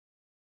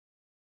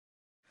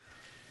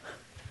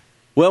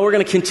Well, we're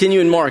going to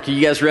continue in Mark. Are you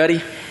guys ready?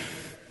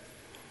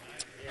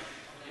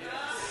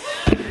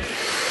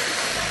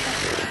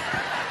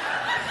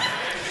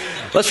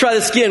 Let's try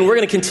this again. We're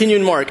going to continue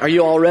in Mark. Are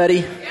you all ready?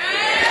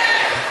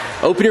 Yeah.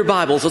 Open your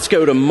Bibles. Let's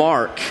go to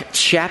Mark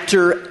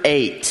chapter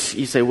 8.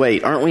 You say,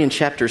 wait, aren't we in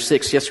chapter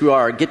 6? Yes, we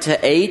are. Get to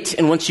 8,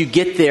 and once you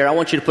get there, I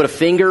want you to put a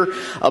finger,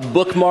 a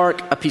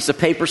bookmark, a piece of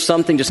paper,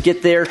 something. Just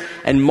get there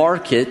and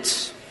mark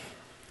it.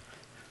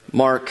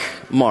 Mark.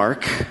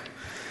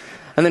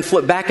 And then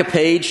flip back a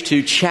page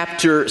to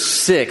chapter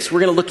 6. We're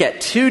going to look at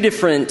two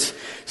different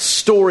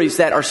stories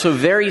that are so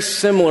very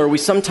similar, we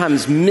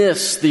sometimes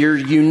miss their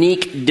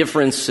unique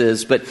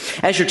differences. But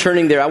as you're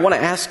turning there, I want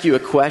to ask you a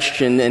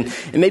question and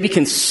maybe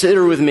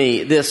consider with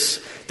me this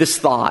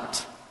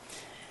thought.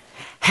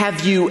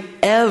 Have you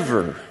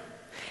ever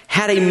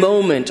had a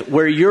moment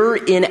where your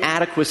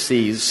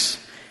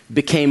inadequacies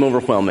became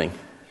overwhelming?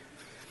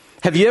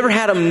 Have you ever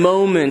had a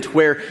moment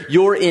where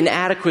your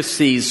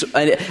inadequacies,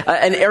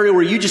 an area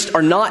where you just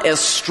are not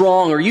as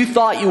strong or you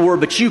thought you were,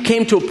 but you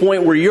came to a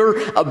point where your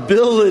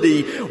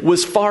ability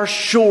was far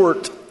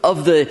short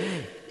of the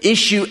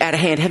issue at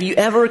hand? Have you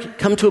ever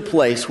come to a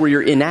place where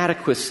your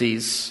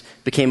inadequacies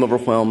became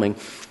overwhelming?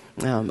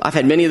 I've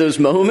had many of those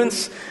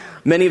moments,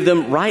 many of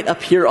them right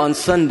up here on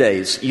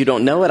Sundays. You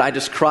don't know it, I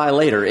just cry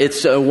later.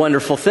 It's a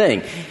wonderful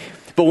thing.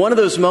 But one of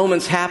those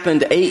moments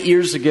happened 8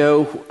 years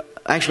ago.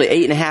 Actually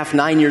 8.5,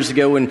 9 years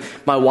ago, when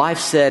my wife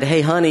said,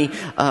 hey honey,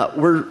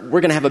 we're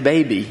going to have a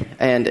baby.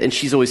 And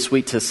she's always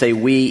sweet to say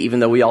we,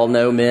 even though we all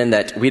know, men,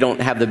 that we don't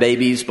have the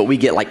babies, but we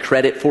get like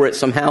credit for it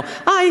somehow.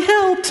 I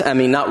helped. I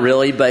mean, not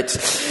really, but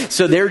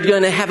so they're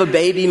going to have a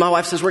baby. My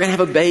wife says, we're going to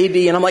have a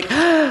baby. And I'm like,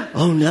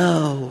 oh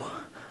no,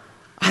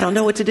 I don't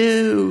know what to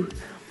do.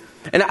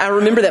 And I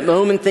remember that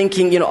moment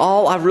thinking,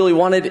 all I really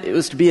wanted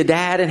was to be a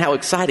dad and how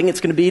exciting it's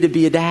going to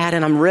be a dad,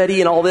 and I'm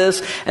ready and all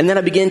this. And then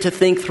I began to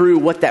think through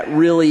what that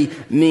really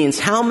means.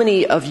 How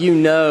many of you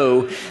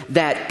know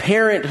that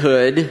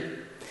parenthood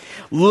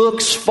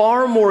looks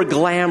far more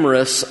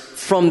glamorous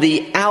from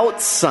the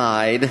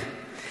outside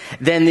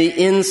than the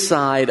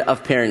inside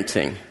of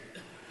parenting?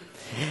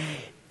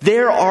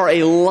 There are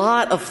a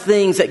lot of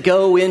things that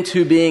go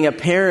into being a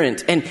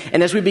parent. And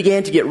as we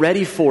began to get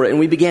ready for it and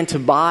we began to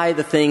buy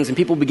the things and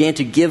people began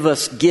to give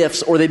us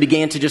gifts, or they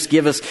began to just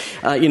give us,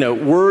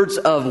 words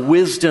of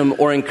wisdom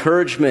or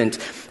encouragement,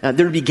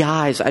 there would be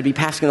guys, I'd be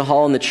passing the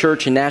hall in the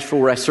church in Nashville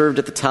where I served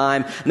at the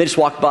time, and they just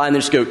walk by and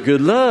they just go,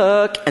 good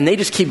luck. And they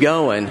just keep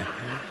going.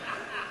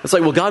 It's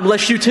like, well, God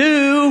bless you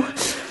too.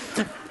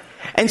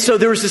 And so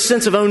there was this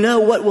sense of, oh no,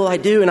 what will I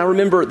do? And I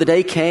remember the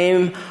day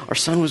came, our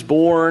son was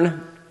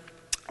born.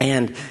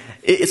 And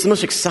it's the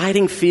most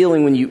exciting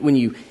feeling when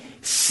you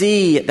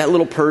see that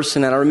little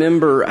person. And I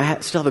remember I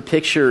still have a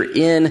picture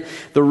in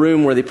the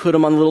room where they put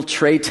him on a little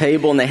tray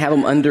table and they have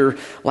him under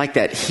like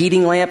that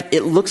heating lamp.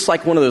 It looks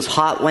like one of those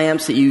hot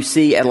lamps that you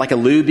see at like a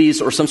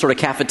Luby's or some sort of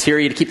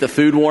cafeteria to keep the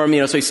food warm.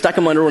 So he stuck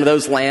him under one of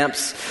those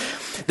lamps.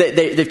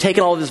 They've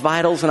taken all of his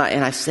vitals, and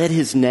I said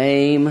his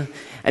name.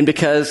 And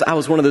because I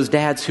was one of those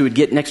dads who would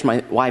get next to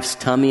my wife's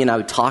tummy and I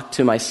would talk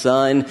to my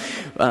son,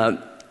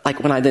 like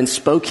when I then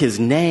spoke his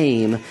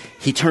name,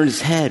 he turned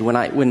his head when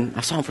I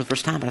saw him for the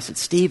first time. And I said,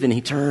 Stephen,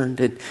 he turned,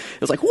 and it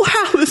was like,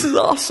 wow, this is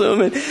awesome.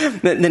 And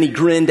then he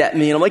grinned at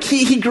me, and I'm like,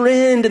 he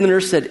grinned. And the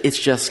nurse said, it's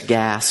just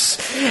gas.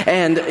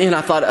 And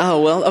I thought,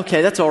 oh, well,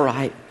 okay, that's all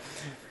right.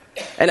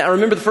 And I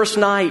remember the first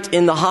night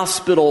in the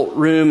hospital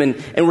room,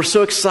 and we're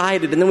so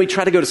excited. And then we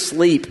try to go to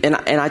sleep, and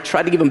I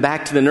tried to give him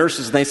back to the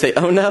nurses, and they say,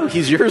 oh no,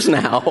 he's yours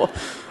now.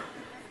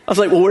 I was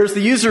like, well, where's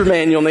the user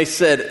manual? And they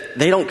said,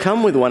 they don't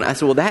come with one. I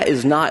said, well, that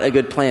is not a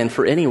good plan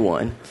for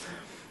anyone.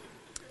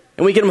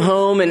 And we get them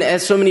home, and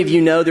as so many of you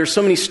know, there's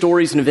so many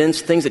stories and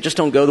events, things that just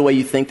don't go the way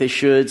you think they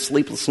should,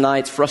 sleepless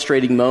nights,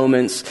 frustrating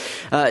moments,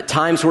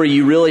 times where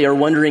you really are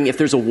wondering if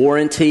there's a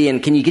warranty,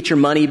 and can you get your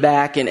money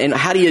back, and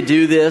how do you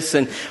do this?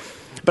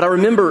 But I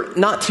remember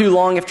not too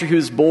long after he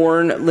was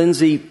born,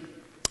 Lindsay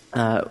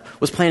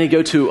was planning to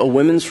go to a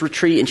women's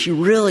retreat, and she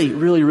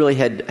really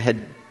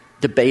had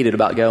debated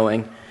about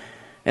going.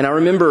 And I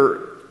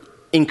remember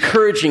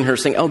encouraging her,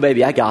 saying, oh,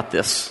 baby, I got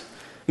this.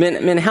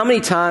 Man, how many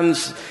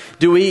times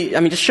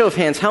just show of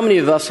hands, how many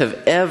of us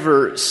have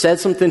ever said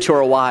something to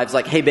our wives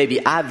like, hey,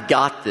 baby, I've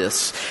got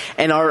this.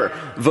 And our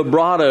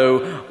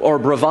vibrato or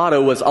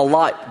bravado was a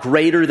lot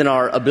greater than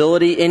our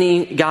ability.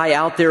 Any guy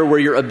out there where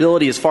your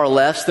ability is far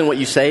less than what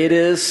you say it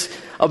is?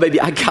 Oh,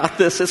 baby, I got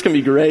this. It's going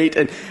to be great.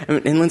 And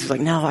Lindsay's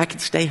like, no, I can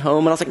stay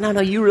home. And I was like,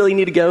 no, you really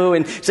need to go.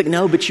 And she's like,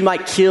 no, but you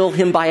might kill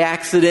him by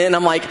accident. And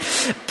I'm like,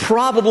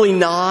 probably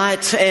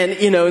not.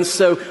 And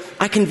so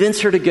I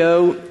convinced her to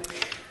go.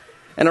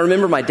 And I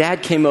remember my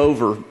dad came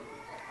over.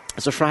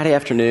 It's a Friday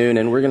afternoon,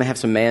 and we're going to have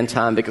some man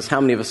time, because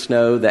how many of us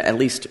know that at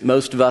least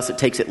most of us, it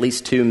takes at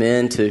least 2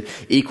 men to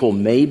equal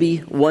maybe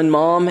 1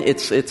 mom.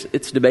 It's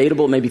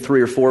debatable, maybe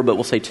 3 or 4, but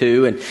we'll say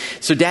 2. And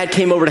so Dad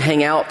came over to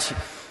hang out.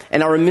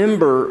 And I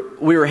remember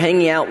we were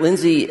hanging out.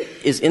 Lindsay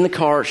is in the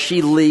car.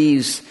 She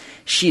leaves.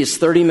 She is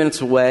 30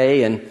 minutes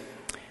away. And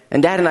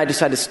Dad and I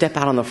decided to step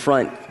out on the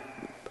front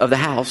of the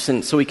house.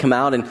 And so we come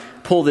out and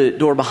pull the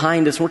door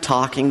behind us. We're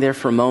talking there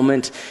for a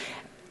moment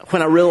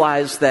when I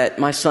realize that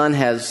my son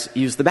has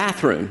used the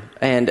bathroom.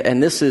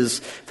 And this is,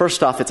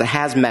 first off, it's a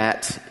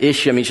hazmat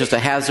issue. I mean, it's just a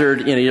hazard.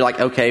 You know, you're like,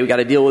 okay, we got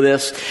to deal with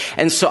this.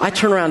 And so I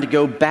turn around to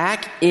go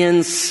back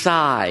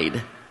inside,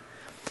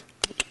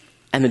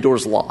 and the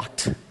door's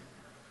locked.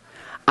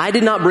 I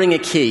did not bring a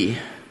key.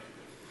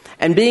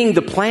 And being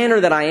the planner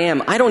that I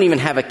am, I don't even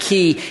have a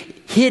key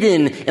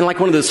hidden in like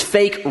one of those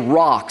fake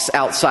rocks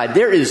outside.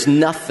 There is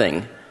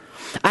nothing.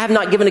 I have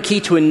not given a key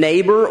to a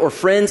neighbor or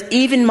friends.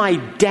 Even my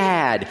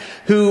dad,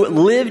 who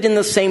lived in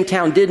the same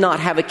town, did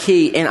not have a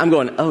key. And I'm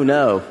going, oh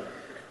no,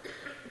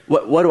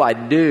 what do I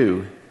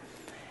do?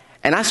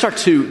 And I start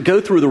to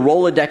go through the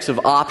Rolodex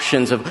of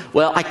options of,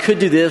 well, I could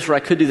do this or I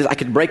could do this. I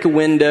could break a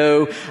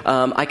window.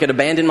 I could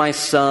abandon my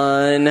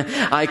son.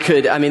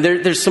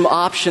 There's some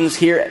options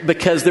here,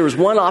 because there was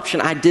one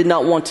option I did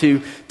not want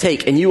to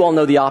take. And you all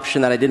know the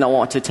option that I did not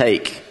want to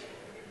take.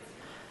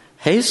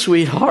 Hey,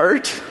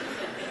 sweetheart.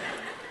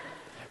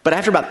 But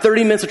after about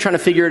 30 minutes of trying to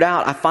figure it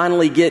out, I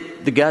finally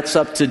get the guts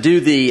up to do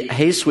the,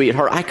 hey,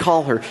 sweetheart. I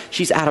call her.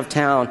 She's out of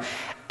town.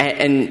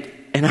 And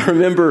I don't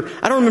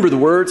remember the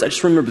words. I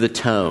just remember the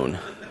tone.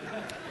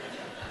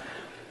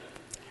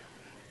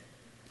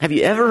 Have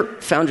you ever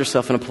found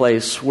yourself in a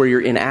place where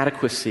your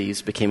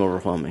inadequacies became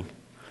overwhelming?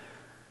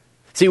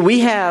 See, we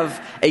have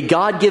a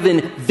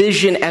God-given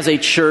vision as a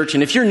church.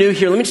 And if you're new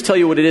here, let me just tell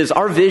you what it is.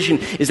 Our vision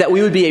is that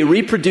we would be a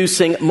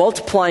reproducing,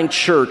 multiplying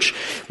church,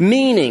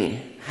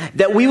 meaning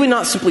that we would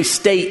not simply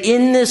stay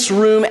in this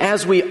room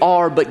as we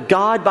are, but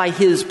God, by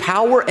His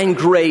power and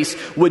grace,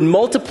 would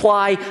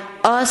multiply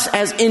us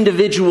as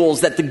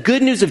individuals, that the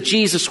good news of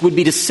Jesus would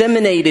be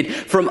disseminated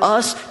from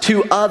us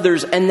to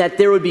others, and that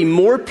there would be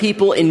more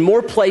people in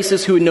more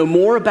places who would know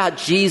more about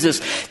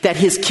Jesus, that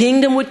His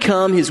kingdom would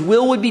come, His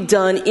will would be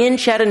done in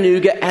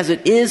Chattanooga as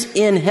it is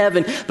in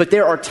heaven. But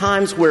there are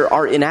times where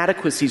our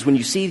inadequacies, when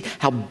you see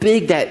how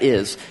big that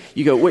is,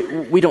 you go,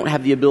 we don't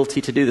have the ability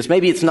to do this.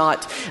 Maybe it's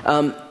not,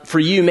 for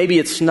you, maybe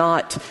it's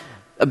not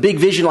a big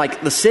vision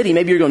like the city.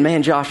 Maybe you're going,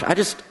 man, Josh,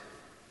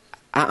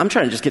 I'm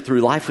trying to just get through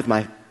life with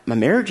my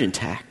marriage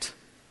intact.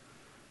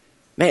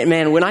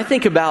 Man, when I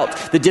think about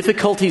the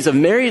difficulties of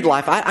married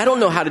life, I don't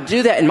know how to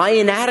do that. And my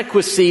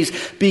inadequacies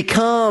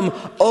become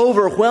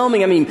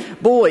overwhelming. I mean,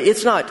 boy,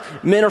 it's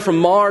not men are from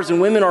Mars and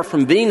women are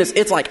from Venus.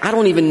 It's like, I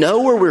don't even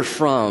know where we're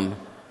from.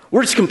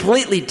 We're just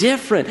completely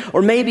different.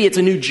 Or maybe it's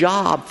a new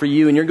job for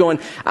you and you're going,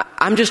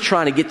 I'm just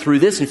trying to get through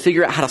this and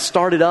figure out how to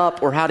start it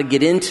up or how to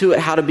get into it,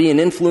 how to be an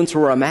influencer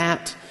where I'm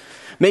at.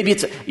 Maybe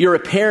you're a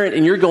parent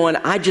and you're going,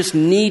 I just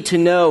need to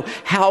know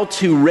how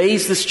to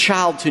raise this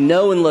child to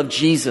know and love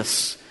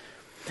Jesus.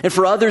 And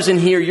for others in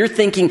here, you're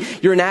thinking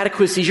your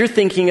inadequacies, you're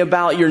thinking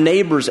about your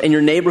neighbors and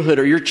your neighborhood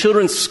or your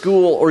children's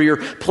school or your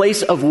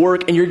place of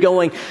work, and you're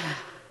going,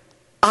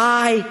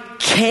 I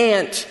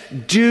can't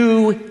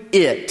do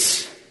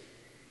it.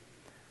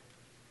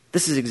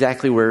 This is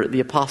exactly where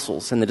the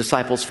apostles and the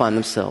disciples find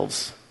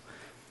themselves.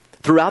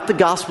 Throughout the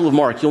Gospel of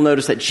Mark, you'll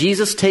notice that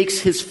Jesus takes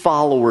His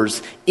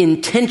followers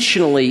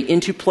intentionally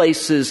into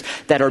places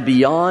that are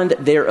beyond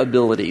their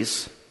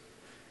abilities.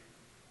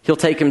 He'll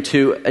take them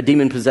to a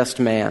demon-possessed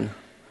man,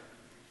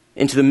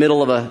 into the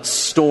middle of a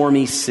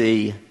stormy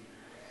sea,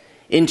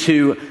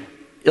 into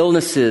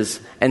illnesses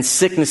and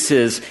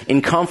sicknesses,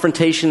 in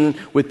confrontation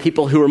with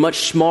people who are much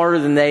smarter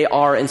than they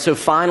are. And so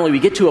finally we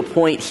get to a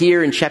point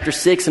here in chapter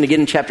 6 and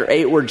again in chapter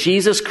 8 where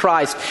Jesus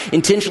Christ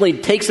intentionally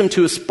takes them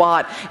to a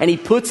spot and He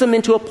puts them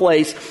into a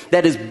place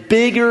that is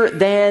bigger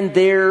than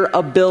their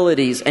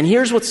abilities. And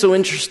here's what's so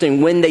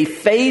interesting. When they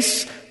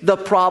face the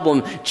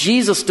problem,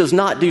 Jesus does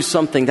not do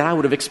something that I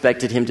would have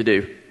expected Him to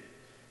do.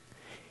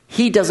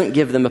 He doesn't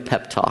give them a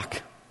pep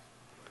talk.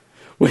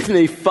 When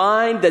they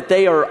find that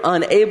they are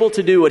unable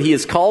to do what He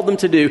has called them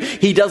to do,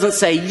 He doesn't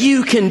say,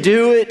 you can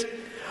do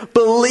it.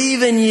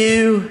 Believe in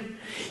you.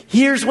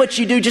 Here's what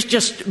you do.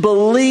 Just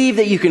believe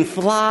that you can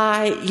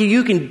fly.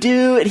 You can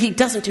do it. He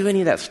doesn't do any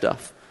of that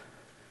stuff.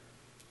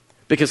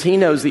 Because He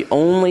knows the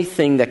only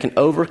thing that can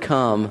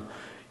overcome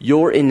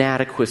your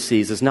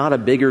inadequacies is not a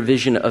bigger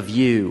vision of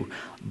you,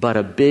 but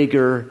a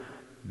bigger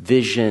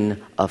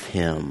vision of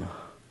Him.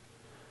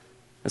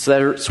 And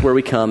so that's where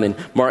we come in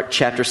Mark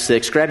chapter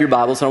 6. Grab your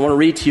Bibles, and I want to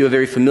read to you a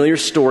very familiar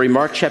story.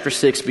 Mark chapter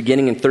 6,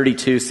 beginning in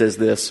 32, says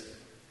this.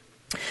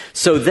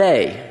 So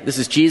this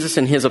is Jesus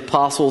and His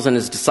apostles and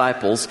His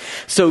disciples,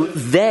 so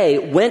they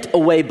went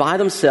away by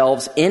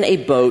themselves in a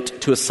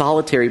boat to a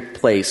solitary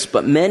place.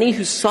 But many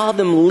who saw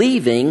them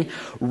leaving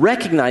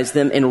recognized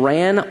them and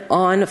ran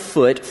on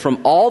foot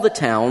from all the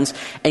towns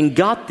and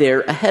got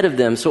there ahead of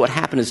them. So what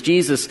happened is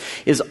Jesus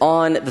is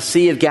on the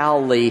Sea of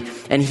Galilee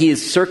and He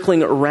is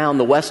circling around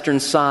the western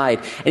side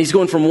and He's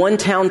going from one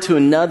town to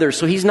another.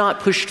 So He's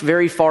not pushed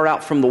very far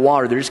out from the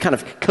water. They're just kind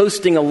of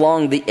coasting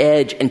along the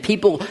edge and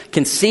people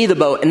can see the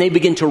boat and they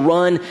begin to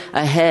run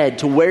ahead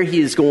to where He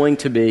is going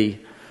to be.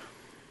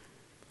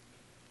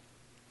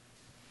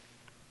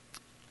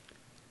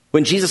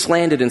 When Jesus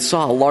landed and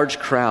saw a large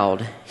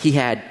crowd, He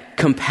had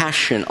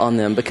compassion on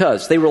them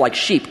because they were like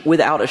sheep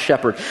without a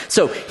shepherd.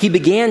 So he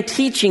began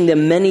teaching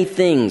them many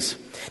things.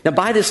 Now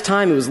by this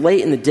time it was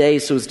late in the day,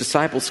 so his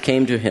disciples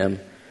came to him.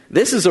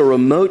 This is a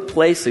remote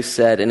place, they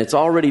said, and it's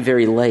already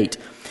very late.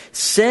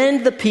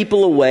 Send the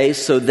people away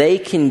so they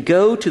can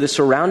go to the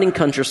surrounding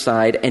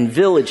countryside and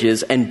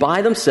villages and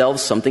buy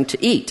themselves something to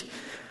eat.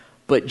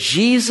 But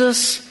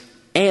Jesus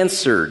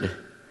answered,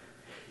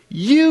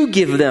 "You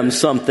give them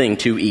something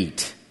to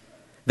eat."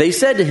 They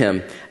said to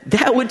him,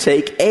 "That would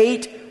take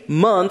 8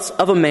 months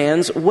of a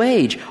man's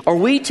wage. Are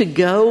we to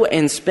go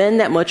and spend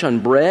that much on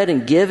bread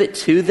and give it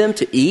to them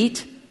to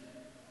eat?"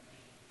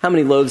 "How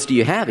many loaves do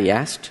you have?" he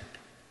asked.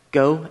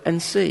 "Go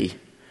and see."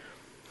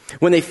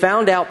 When they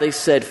found out, they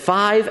said,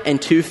 5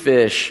 and 2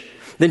 fish.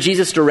 Then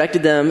Jesus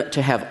directed them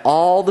to have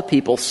all the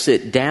people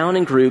sit down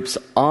in groups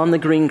on the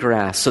green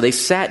grass. So they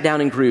sat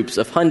down in groups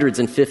of hundreds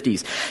and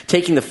fifties,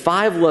 taking the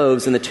 5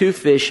 loaves and the 2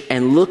 fish,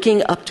 and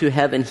looking up to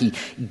heaven, he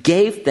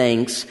gave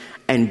thanks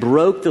and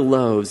broke the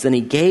loaves. Then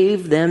he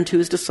gave them to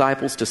his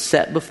disciples to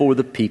set before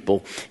the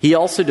people. He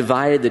also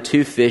divided the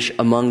 2 fish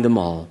among them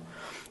all.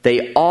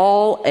 They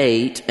all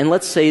ate, and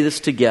let's say this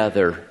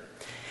together,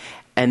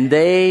 and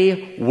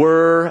they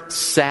were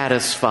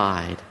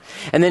satisfied.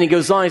 And then he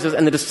goes on, he says,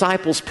 and the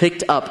disciples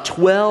picked up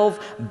 12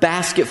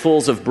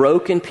 basketfuls of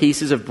broken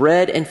pieces of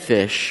bread and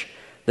fish.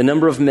 The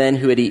number of men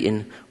who had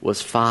eaten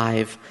was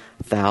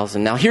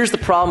 5,000. Now here's the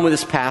problem with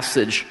this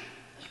passage.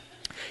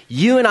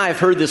 You and I have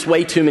heard this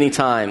way too many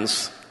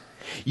times.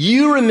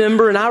 You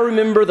remember, and I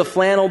remember the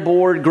flannel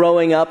board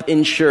growing up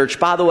in church.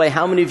 By the way,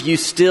 how many of you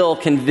still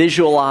can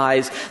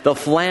visualize the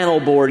flannel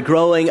board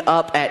growing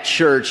up at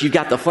church? You've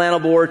got the flannel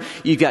board.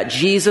 You've got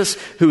Jesus,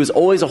 who is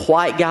always a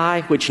white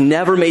guy, which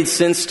never made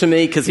sense to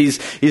me because he's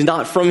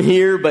not from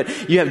here.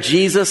 But you have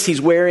Jesus. He's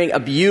wearing a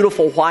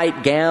beautiful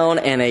white gown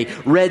and a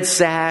red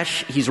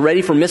sash. He's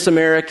ready for Miss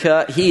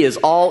America. He is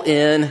all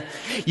in.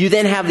 You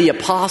then have the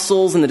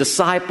apostles and the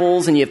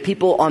disciples, and you have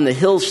people on the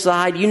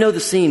hillside. You know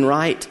the scene,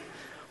 right?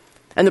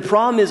 And the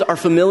problem is our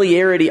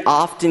familiarity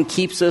often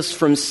keeps us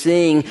from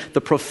seeing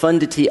the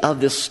profundity of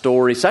this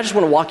story. So I just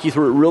want to walk you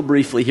through it real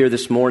briefly here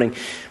this morning.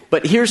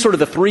 But here's sort of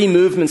the 3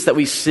 movements that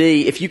we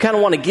see. If you kind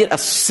of want to get a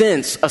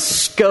sense, a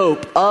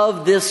scope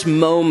of this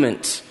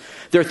moment,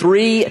 there are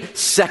 3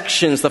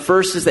 sections. The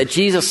first is that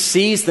Jesus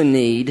sees the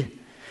need.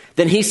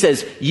 Then he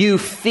says, "You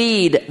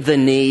feed the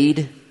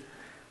need."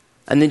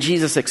 And then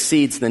Jesus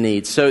exceeds the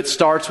need. So it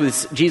starts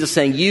with Jesus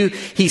saying,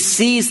 he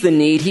sees the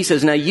need. He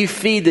says, now you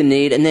feed the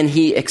need. And then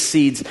he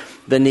exceeds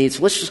the need.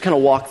 So let's just kind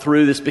of walk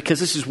through this because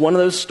this is one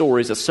of those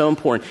stories that's so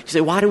important. You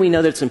say, why do we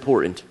know that it's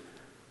important?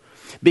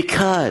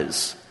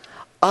 Because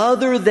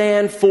other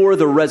than for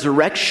the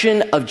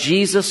resurrection of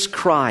Jesus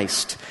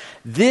Christ,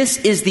 this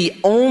is the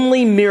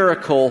only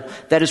miracle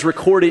that is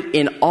recorded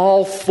in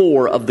all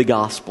 4 of the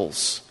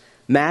Gospels.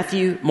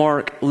 Matthew,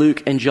 Mark,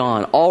 Luke, and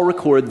John all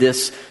record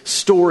this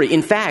story.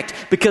 In fact,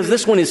 because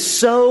this one is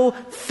so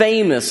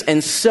famous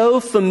and so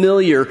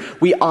familiar,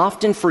 we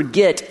often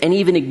forget and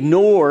even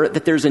ignore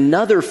that there's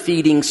another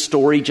feeding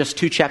story just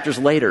 2 chapters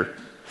later.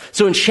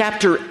 So in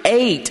chapter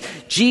 8,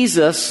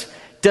 Jesus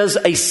does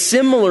a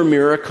similar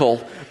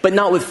miracle, but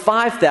not with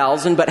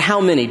 5,000, but how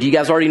many? Do you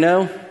guys already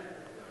know?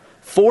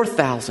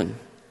 4,000.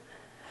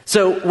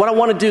 So what I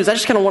want to do is I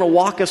just kind of want to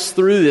walk us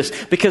through this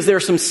because there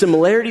are some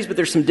similarities, but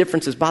there's some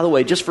differences. By the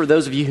way, just for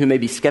those of you who may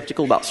be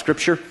skeptical about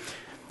Scripture,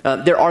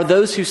 there are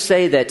those who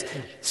say that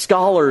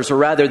scholars, or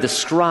rather the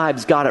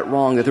scribes, got it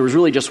wrong, that there was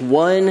really just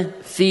one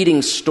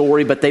feeding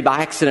story, but they by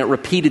accident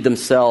repeated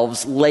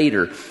themselves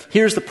later.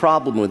 Here's the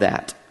problem with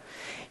that.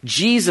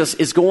 Jesus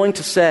is going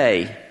to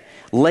say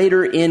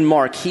later in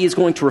Mark, he is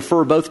going to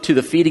refer both to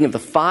the feeding of the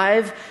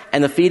 5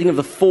 and the feeding of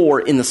the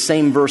 4 in the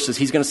same verses.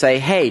 He's going to say,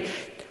 hey,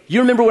 you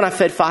remember when I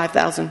fed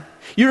 5,000?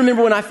 You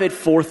remember when I fed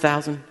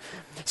 4,000?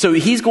 So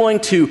he's going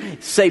to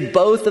say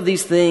both of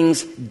these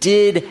things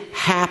did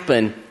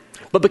happen.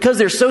 But because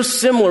they're so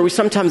similar, we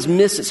sometimes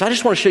miss it. So I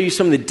just want to show you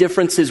some of the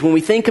differences when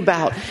we think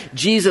about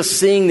Jesus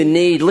seeing the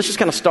need. Let's just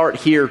kind of start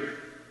here.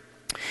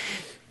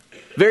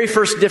 Very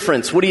first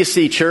difference. What do you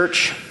see,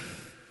 church?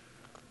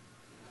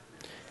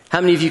 How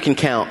many of you can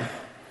count?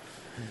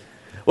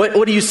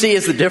 What do you see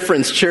as the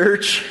difference,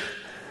 church?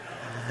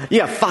 You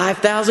got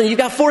 5,000, you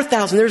got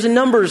 4,000. There's a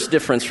numbers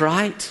difference,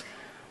 right?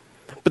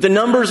 But the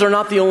numbers are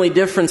not the only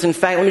difference. In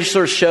fact, let me just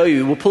sort of show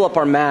you. We'll pull up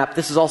our map.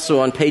 This is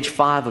also on page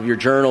 5 of your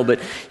journal. But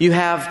you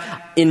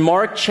have, in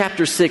Mark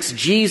chapter 6,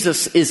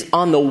 Jesus is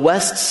on the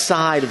west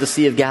side of the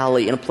Sea of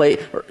Galilee in a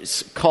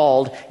place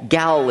called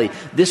Galilee.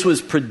 This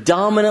was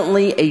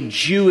predominantly a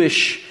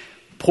Jewish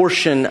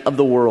portion of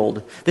the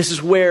world. This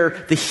is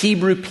where the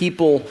Hebrew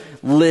people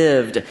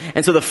lived.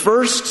 And so the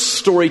first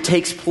story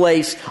takes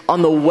place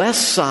on the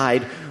west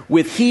side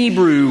with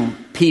Hebrew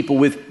people,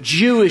 with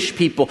Jewish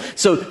people.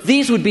 So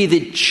these would be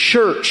the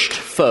churched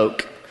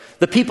folk.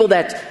 The people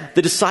that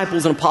the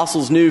disciples and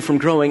apostles knew from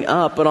growing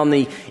up. But on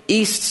the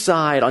east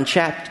side,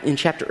 in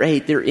chapter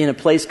 8, they're in a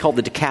place called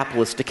the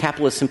Decapolis.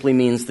 Decapolis simply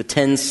means the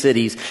 10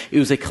 cities. It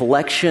was a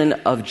collection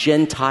of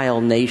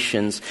Gentile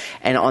nations.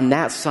 And on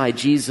that side,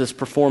 Jesus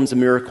performs a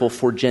miracle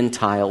for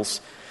Gentiles.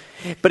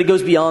 But it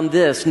goes beyond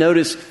this.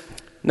 Notice,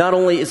 not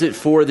only is it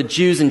for the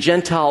Jews and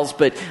Gentiles,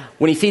 but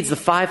when he feeds the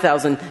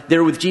 5,000,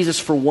 they're with Jesus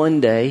for one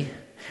day.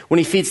 When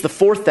he feeds the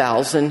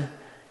 4,000,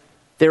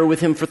 they were with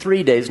him for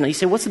 3 days. Now you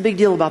say, what's the big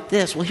deal about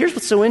this? Well, here's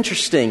what's so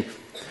interesting.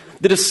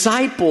 The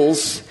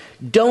disciples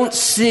don't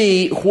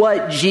see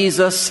what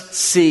Jesus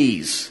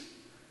sees.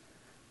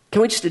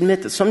 Can we just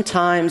admit that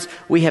sometimes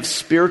we have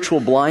spiritual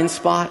blind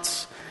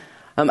spots?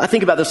 I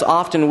think about this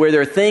often where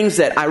there are things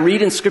that I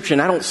read in Scripture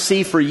and I don't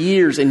see for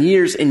years and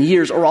years and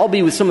years, or I'll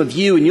be with some of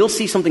you and you'll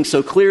see something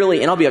so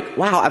clearly and I'll be like,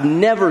 wow, I've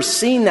never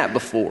seen that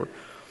before.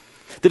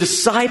 The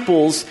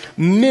disciples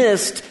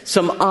missed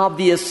some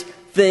obvious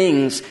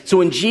things. So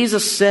when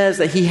Jesus says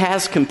that he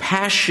has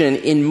compassion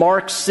in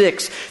Mark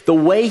 6, the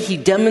way he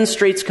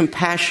demonstrates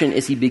compassion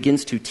is he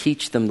begins to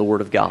teach them the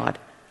Word of God.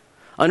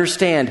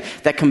 Understand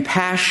that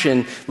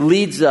compassion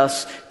leads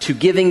us to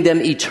giving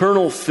them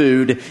eternal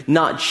food,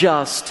 not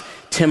just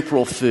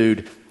temporal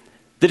food.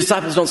 The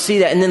disciples don't see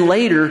that. And then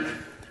later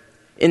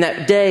in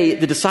that day,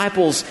 the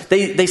disciples,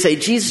 they say,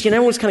 Jesus,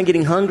 everyone's kind of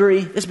getting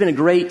hungry. This has been a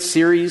great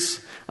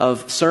series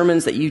of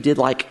sermons that you did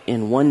like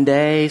in one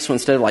day. So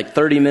instead of like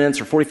 30 minutes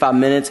or 45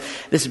 minutes,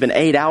 this has been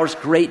 8 hours.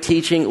 Great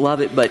teaching.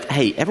 Love it. But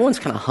hey, everyone's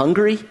kind of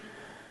hungry.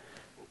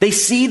 They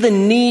see the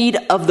need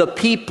of the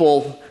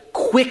people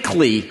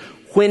quickly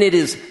when it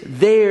is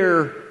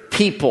their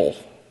people.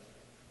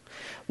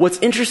 What's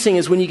interesting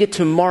is when you get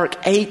to Mark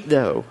 8,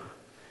 though,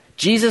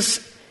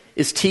 Jesus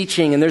is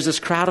teaching, and there's this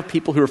crowd of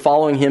people who are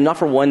following him, not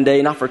for 1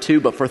 day, not for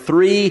 2, but for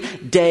 3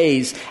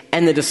 days.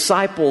 And the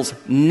disciples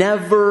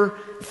never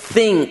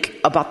think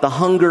about the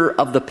hunger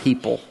of the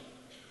people.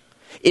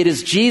 It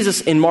is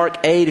Jesus in Mark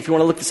 8, if you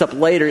want to look this up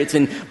later, it's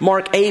in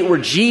Mark 8 where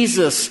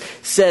Jesus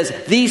says,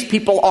 these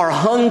people are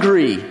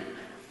hungry.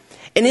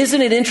 And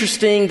isn't it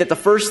interesting that the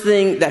first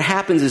thing that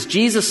happens is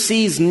Jesus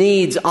sees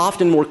needs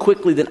often more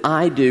quickly than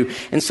I do.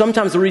 And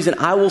sometimes the reason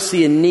I will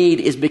see a need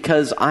is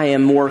because I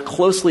am more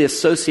closely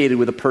associated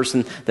with a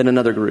person than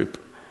another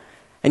group.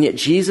 And yet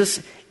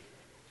Jesus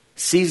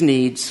sees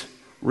needs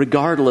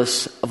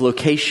regardless of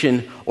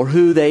location or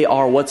who they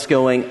are, what's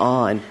going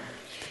on.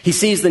 He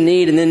sees the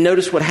need, and then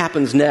notice what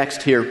happens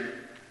next here.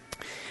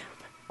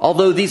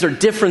 Although these are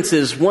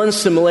differences, one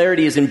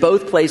similarity is in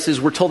both places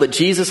we're told that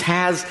Jesus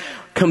has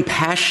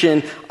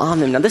compassion on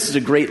them. Now this is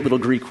a great little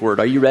Greek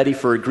word. Are you ready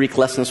for a Greek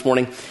lesson this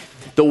morning?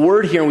 The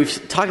word here, and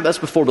we've talked about this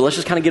before, but let's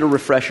just kind of get a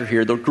refresher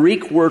here. The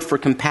Greek word for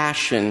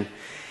compassion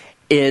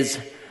is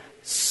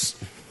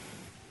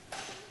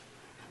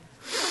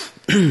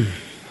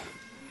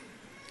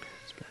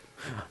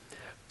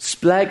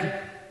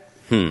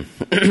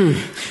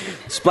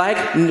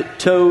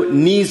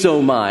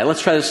splagtonizomai.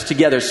 Let's try this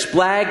together.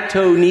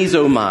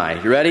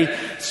 Splagtonizomai. You ready?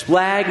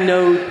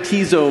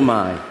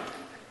 Splagtonizomai.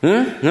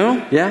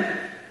 No? Yeah?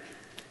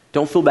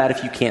 Don't feel bad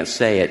if you can't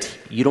say it.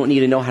 You don't need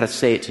to know how to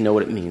say it to know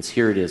what it means.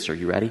 Here it is. Are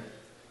you ready?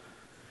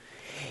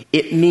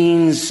 It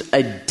means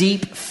a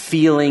deep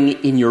feeling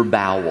in your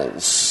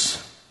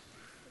bowels.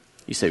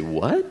 You say,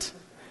 what?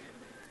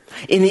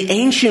 In the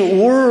ancient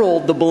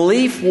world, the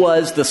belief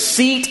was the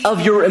seat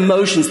of your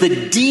emotions.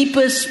 The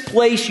deepest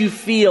place you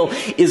feel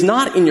is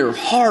not in your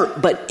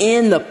heart, but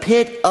in the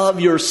pit of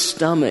your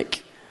stomach.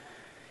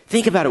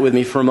 Think about it with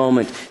me for a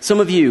moment. Some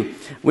of you,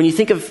 when you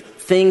think of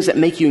things that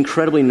make you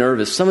incredibly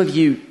nervous, some of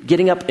you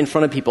getting up in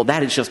front of people,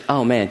 that is just,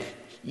 oh man,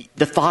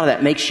 the thought of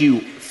that makes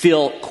you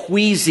feel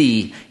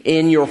queasy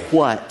in your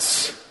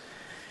what?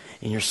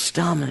 In your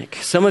stomach.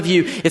 Some of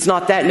you, it's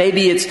not that.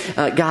 Maybe it's,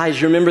 guys,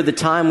 you remember the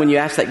time when you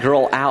asked that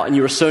girl out and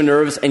you were so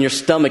nervous and your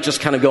stomach just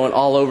kind of going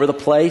all over the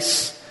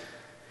place?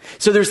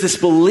 So there's this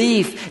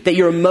belief that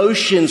your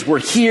emotions were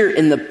here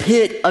in the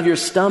pit of your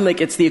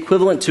stomach. It's the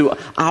equivalent to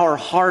our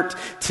heart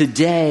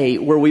today,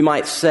 where we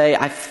might say,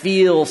 I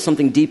feel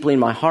something deeply in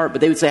my heart,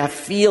 but they would say, I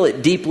feel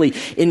it deeply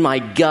in my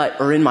gut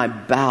or in my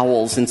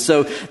bowels. And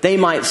so they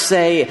might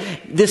say,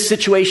 this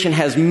situation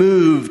has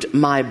moved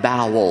my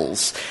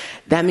bowels.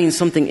 That means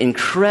something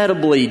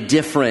incredibly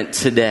different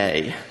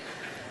today.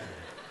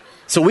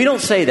 So we don't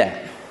say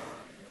that.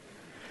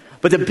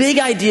 But the big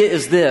idea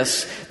is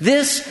this.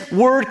 This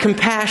word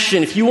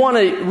compassion, if you want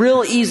a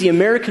real easy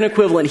American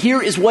equivalent,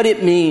 here is what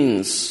it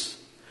means.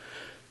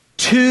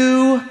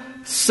 To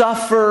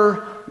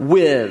suffer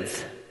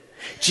with.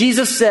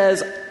 Jesus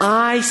says,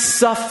 I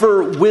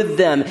suffer with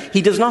them.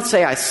 He does not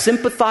say I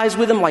sympathize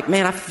with them, like,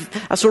 man,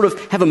 I sort of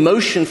have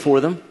emotion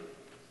for them.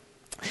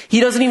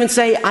 He doesn't even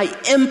say, I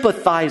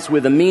empathize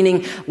with them,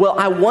 meaning, well,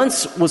 I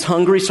once was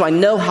hungry, so I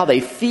know how they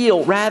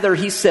feel. Rather,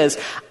 he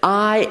says,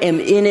 I am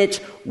in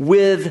it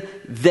with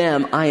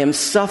them. I am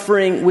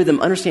suffering with them.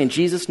 Understand,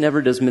 Jesus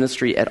never does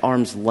ministry at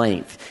arm's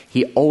length.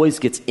 He always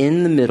gets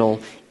in the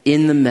middle,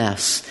 in the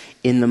mess,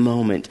 in the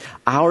moment.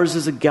 Ours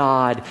is a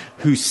God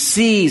who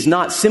sees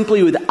not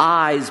simply with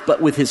eyes,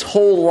 but with his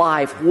whole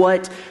life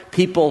what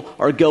people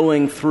are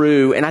going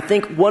through. And I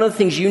think one of the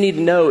things you need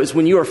to know is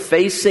when you are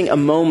facing a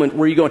moment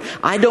where you're going,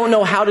 I don't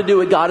know how to do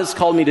what God has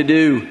called me to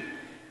do.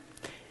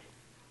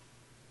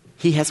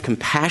 He has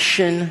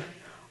compassion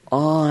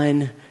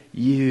on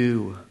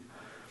you.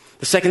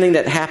 The second thing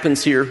that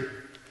happens here,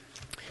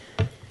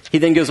 he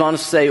then goes on to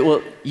say,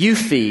 well, you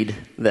feed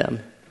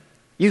them.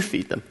 You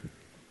feed them.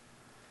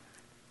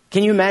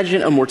 Can you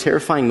imagine a more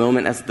terrifying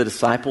moment as the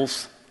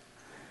disciples?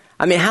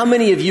 I mean, how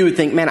many of you would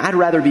think, man, I'd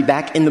rather be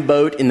back in the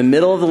boat in the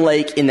middle of the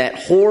lake in that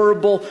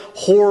horrible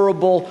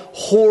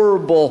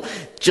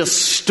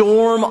just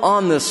storm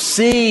on the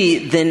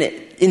sea than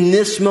in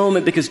this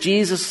moment, because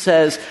Jesus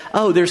says,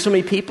 oh, there's so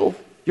many people.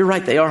 You're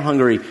right, they are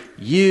hungry.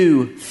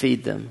 You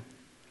feed them.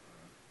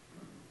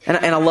 And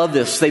I love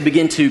this. They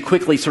begin to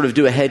quickly sort of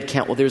do a head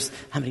count. Well, there's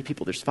how many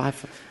people? There's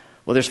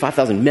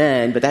 5,000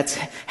 men, but that's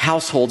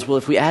households. Well,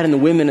 if we add in the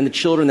women and the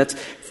children, that's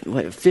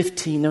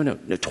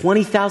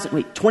 20,000.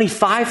 Wait,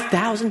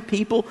 25,000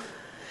 people?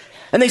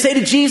 And they say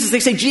to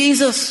Jesus,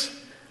 Jesus,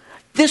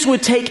 this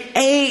would take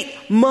 8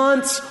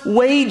 months'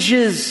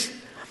 wages.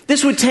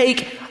 This would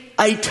take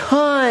a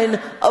ton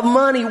of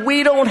money.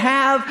 We don't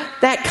have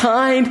that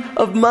kind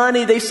of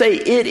money. They say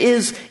it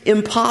is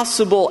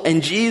impossible.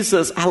 And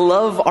Jesus, I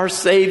love our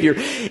Savior.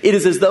 It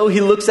is as though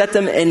he looks at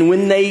them, and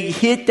when they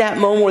hit that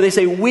moment where they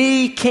say,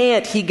 we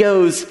can't, he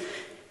goes,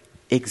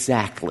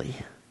 exactly.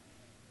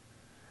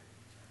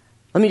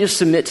 Let me just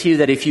submit to you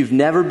that if you've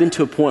never been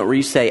to a point where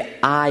you say,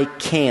 I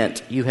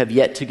can't, you have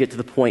yet to get to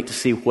the point to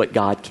see what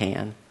God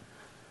can.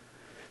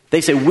 They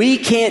say, we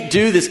can't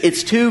do this.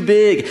 It's too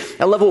big.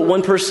 I love what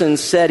one person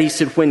said. He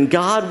said, when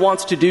God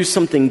wants to do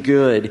something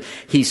good,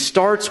 he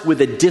starts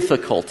with a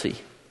difficulty.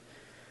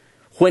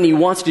 When he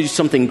wants to do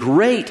something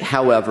great,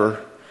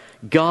 however,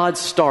 God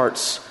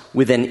starts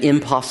with an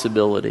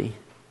impossibility.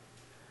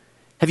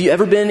 Have you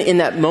ever been in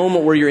that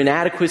moment where your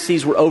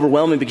inadequacies were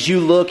overwhelming because you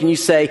look and you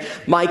say,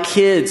 my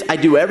kids, I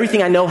do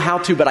everything I know how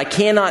to, but I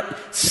cannot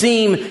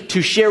seem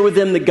to share with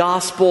them the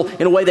gospel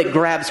in a way that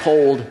grabs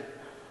hold.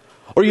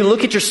 Or you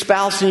look at your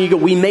spouse and you go,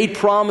 we made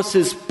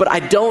promises, but I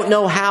don't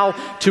know how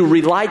to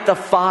relight the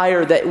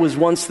fire that was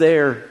once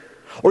there.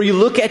 Or you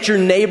look at your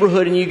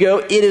neighborhood and you go,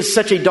 it is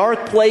such a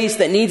dark place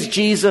that needs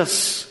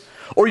Jesus.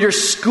 Or your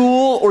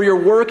school or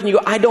your work and you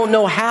go, I don't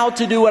know how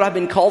to do what I've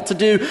been called to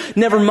do.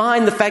 Never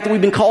mind the fact that we've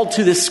been called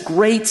to this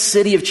great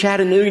city of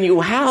Chattanooga. And you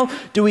go, how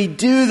do we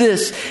do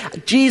this?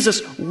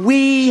 Jesus,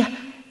 we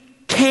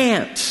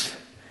can't.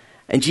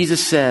 And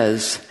Jesus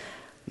says,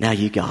 now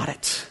you got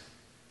it.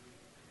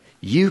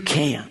 You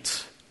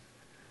can't.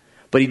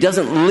 But he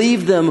doesn't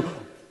leave them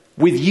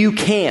with you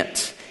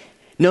can't.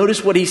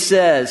 Notice what he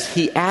says.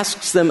 He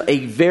asks them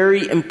a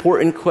very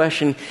important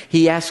question.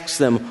 He asks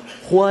them,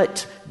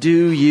 what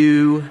do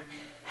you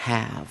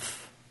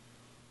have?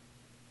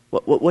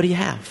 What do you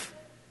have?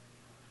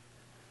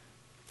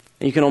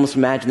 And you can almost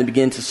imagine they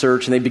begin to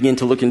search and they begin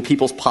to look in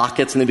people's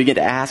pockets and they begin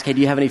to ask, hey,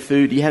 do you have any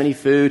food? Do you have any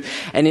food?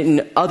 And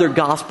in other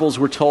Gospels,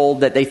 we're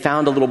told that they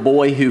found a little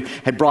boy who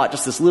had brought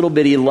just this little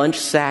bitty lunch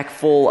sack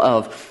full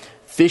of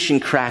fish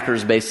and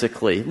crackers,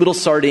 basically, little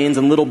sardines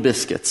and little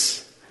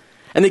biscuits.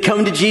 And they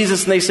come to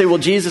Jesus and they say, well,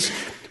 Jesus,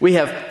 we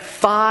have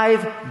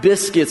 5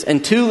 biscuits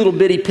and 2 little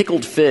bitty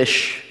pickled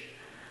fish.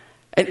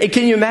 And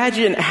can you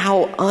imagine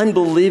how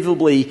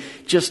unbelievably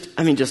just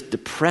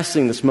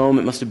depressing this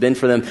moment must have been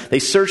for them? They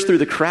search through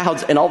the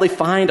crowds and all they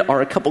find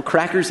are a couple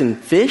crackers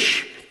and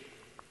fish.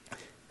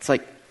 It's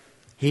like,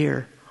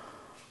 here.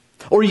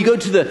 Or you go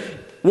to the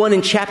one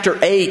in chapter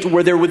 8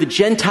 where they're with a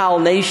Gentile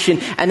nation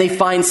and they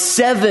find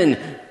 7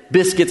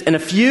 biscuits and a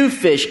few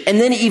fish.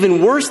 And then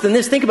even worse than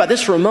this, think about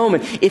this for a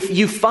moment. If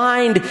you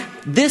find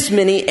this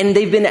many and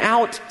they've been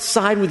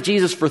outside with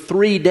Jesus for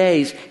 3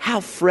 days,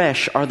 how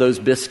fresh are those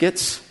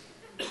biscuits?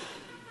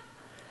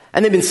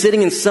 And they've been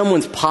sitting in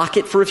someone's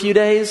pocket for a few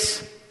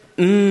days?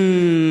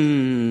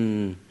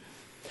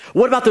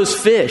 What about those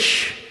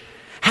fish?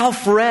 How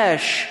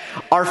fresh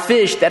are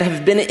fish that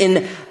have been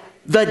in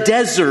the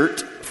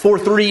desert for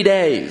 3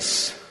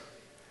 days?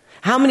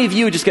 How many of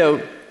you would just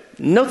go,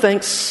 no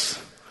thanks?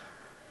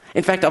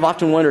 In fact, I've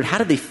often wondered, how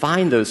did they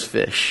find those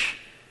fish?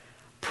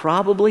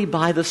 Probably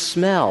by the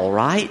smell,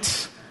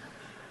 right?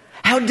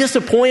 How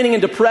disappointing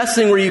and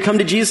depressing where you come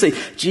to Jesus and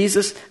say,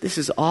 Jesus, this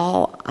is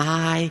all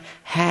I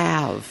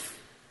have.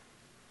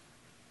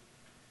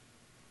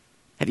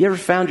 Have you ever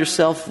found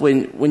yourself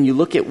when you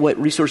look at what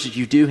resources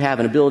you do have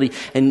and ability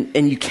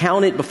and you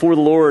count it before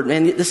the Lord,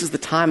 man, this is the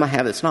time I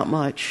have, it's not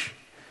much.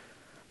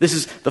 This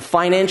is the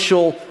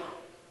financial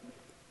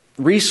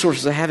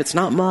resources I have, it's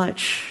not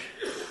much.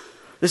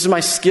 This is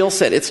my skill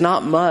set. It's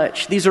not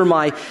much. These are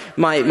my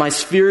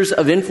spheres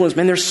of influence.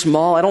 Man, they're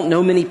small. I don't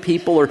know many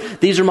people. Or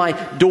these are my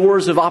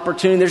doors of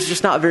opportunity. There's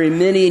just not very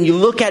many. And you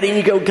look at it and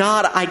you go,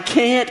 God, I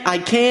can't.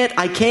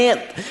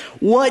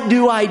 What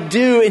do I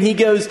do? And he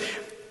goes,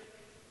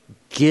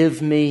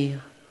 give me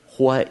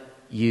what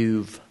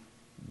you've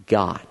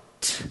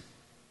got.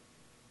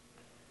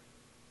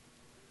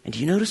 And do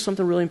you notice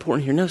something really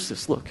important here? Notice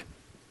this, look.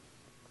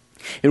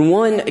 In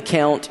one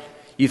account,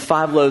 you have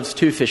 5 loaves,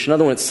 2 fish.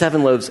 Another one, it's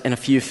 7 loaves and a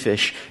few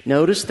fish.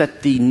 Notice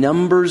that the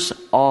numbers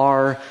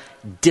are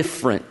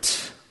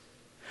different.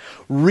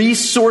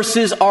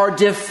 Resources are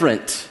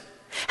different.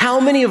 How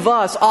many of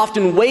us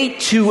often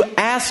wait to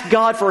ask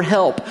God for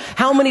help?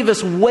 How many of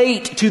us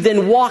wait to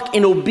then walk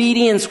in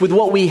obedience with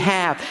what we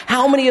have?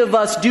 How many of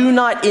us do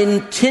not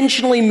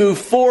intentionally move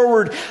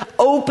forward,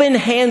 open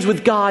hands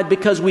with God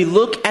because we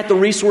look at the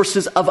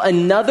resources of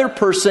another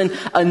person,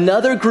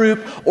 another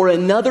group, or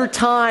another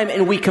time,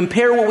 and we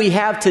compare what we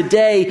have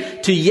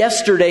today to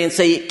yesterday and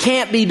say, it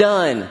can't be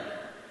done.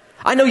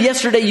 I know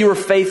yesterday you were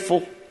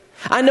faithful.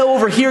 I know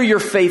over here you're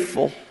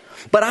faithful.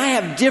 But I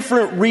have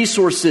different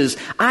resources.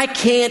 I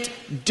can't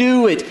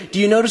do it. Do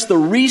you notice the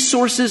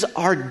resources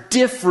are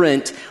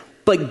different,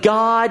 but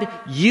God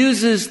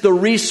uses the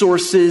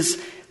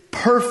resources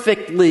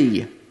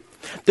perfectly.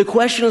 The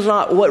question is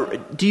not,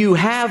 what do you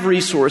have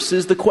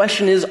resources? The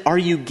question is, are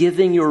you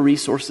giving your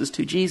resources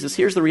to Jesus?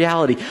 Here's the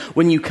reality.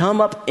 When you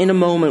come up in a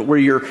moment where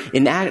your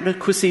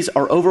inadequacies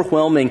are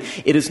overwhelming,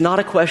 it is not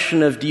a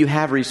question of do you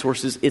have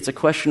resources? It's a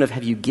question of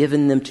have you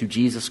given them to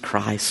Jesus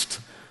Christ?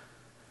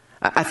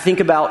 I think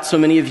about so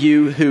many of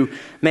you who,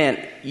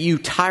 you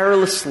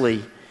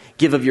tirelessly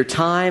give of your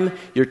time,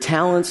 your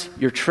talents,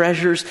 your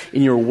treasures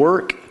in your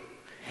work,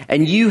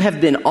 and you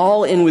have been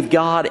all in with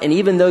God, and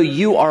even though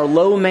you are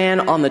low man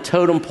on the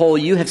totem pole,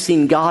 you have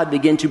seen God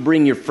begin to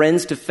bring your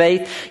friends to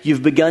faith.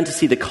 You've begun to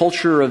see the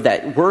culture of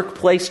that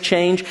workplace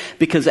change,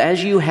 because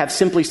as you have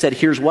simply said,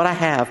 here's what I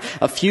have,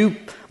 a few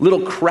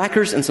little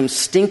crackers and some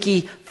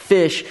stinky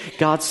fish,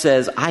 God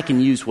says, I can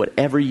use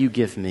whatever you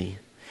give me.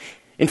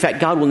 In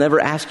fact, God will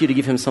never ask you to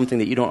give him something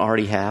that you don't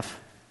already have.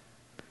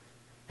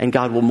 And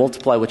God will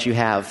multiply what you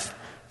have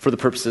for the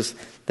purposes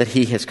that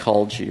he has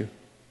called you.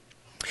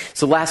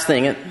 So last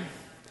thing, as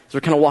we're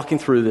kind of walking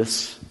through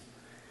this,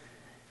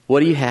 what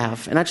do you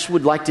have? And I just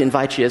would like to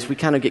invite you as we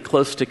kind of get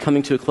close to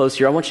coming to a close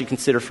here, I want you to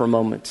consider for a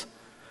moment.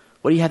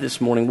 What do you have this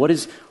morning? What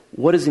is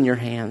in your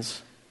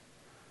hands?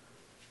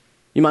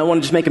 You might want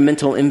to just make a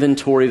mental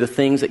inventory of the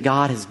things that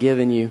God has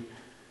given you.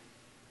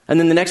 And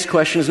then the next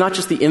question is not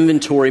just the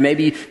inventory.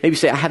 Maybe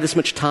say, I have this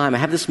much time, I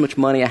have this much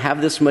money, I have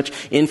this much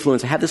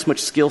influence, I have this much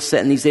skill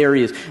set in these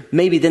areas.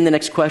 Maybe then the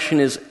next question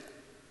is,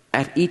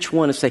 at each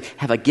one is say,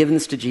 have I given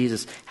this to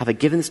Jesus? Have I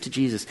given this to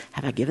Jesus?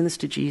 Have I given this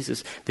to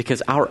Jesus?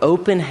 Because our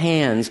open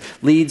hands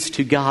leads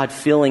to God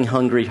filling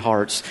hungry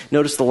hearts.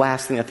 Notice the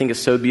last thing I think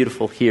is so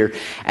beautiful here.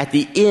 At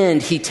the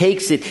end, he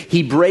takes it,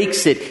 he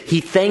breaks it,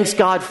 he thanks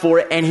God for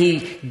it, and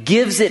he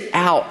gives it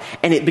out,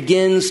 and it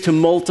begins to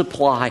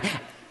multiply.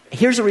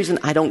 Here's the reason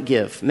I don't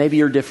give. Maybe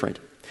you're different.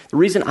 The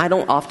reason I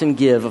don't often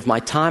give of my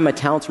time, my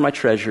talents, or my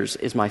treasures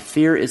is my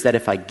fear is that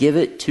if I give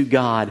it to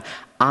God,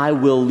 I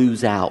will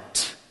lose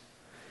out.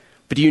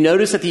 But do you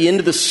notice at the end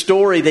of the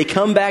story, they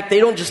come back,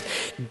 they don't just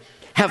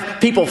have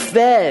people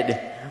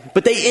fed,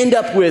 but they end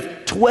up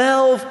with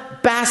 12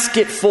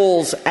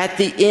 basketfuls at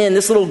the end.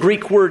 This little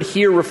Greek word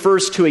here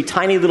refers to a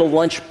tiny little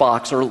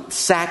lunchbox or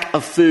sack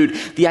of food.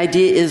 The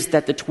idea is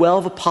that the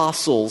 12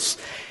 apostles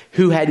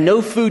who had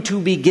no food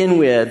to begin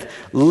with,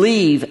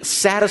 leave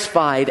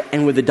satisfied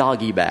and with a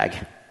doggy bag.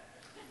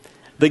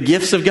 The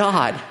gifts of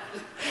God.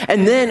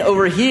 And then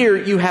over here,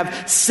 you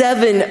have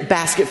 7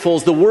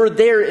 basketfuls. The word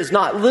there is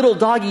not little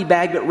doggy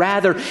bag, but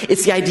rather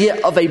it's the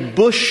idea of a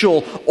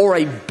bushel or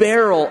a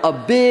barrel, a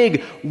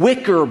big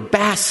wicker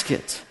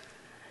basket.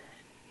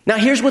 Now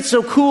here's what's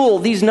so cool.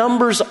 These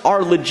numbers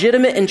are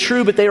legitimate and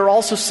true, but they are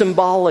also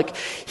symbolic.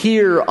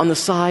 Here on the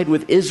side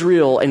with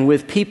Israel and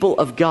with people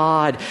of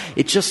God,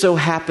 it just so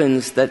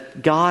happens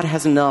that God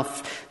has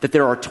enough that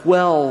there are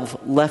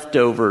 12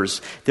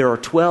 leftovers. There are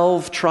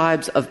 12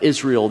 tribes of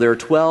Israel. There are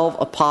 12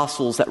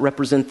 apostles that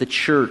represent the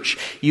church.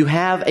 You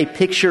have a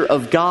picture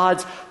of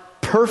God's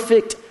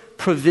perfect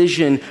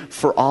provision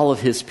for all of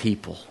his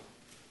people.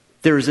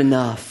 There is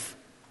enough.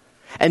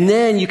 And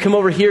then you come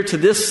over here to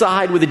this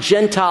side with the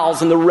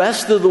Gentiles and the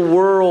rest of the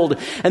world.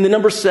 And the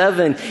number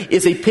 7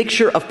 is a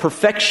picture of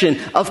perfection,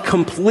 of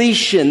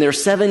completion. There are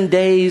 7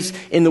 days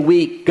in the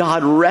week.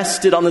 God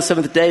rested on the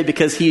 7th day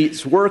because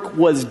his work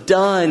was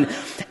done.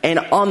 And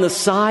on the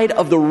side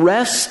of the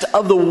rest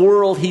of the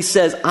world, he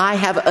says, I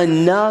have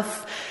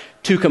enough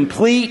to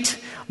complete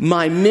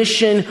my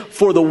mission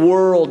for the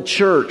world,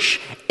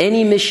 church.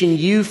 Any mission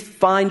you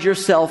find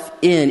yourself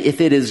in, if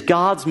it is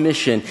God's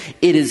mission,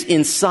 it is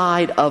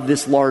inside of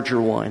this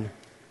larger one.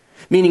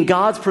 Meaning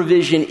God's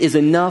provision is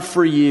enough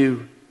for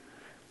you.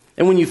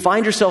 And when you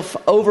find yourself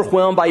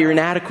overwhelmed by your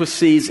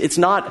inadequacies, it's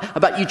not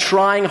about you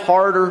trying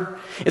harder.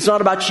 It's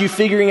not about you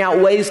figuring out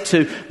ways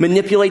to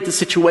manipulate the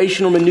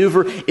situation or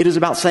maneuver. It is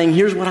about saying,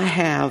 here's what I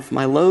have,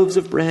 my loaves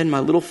of bread, my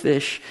little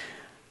fish.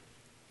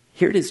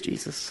 Here it is,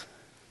 Jesus.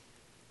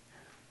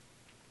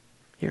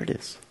 Here it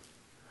is.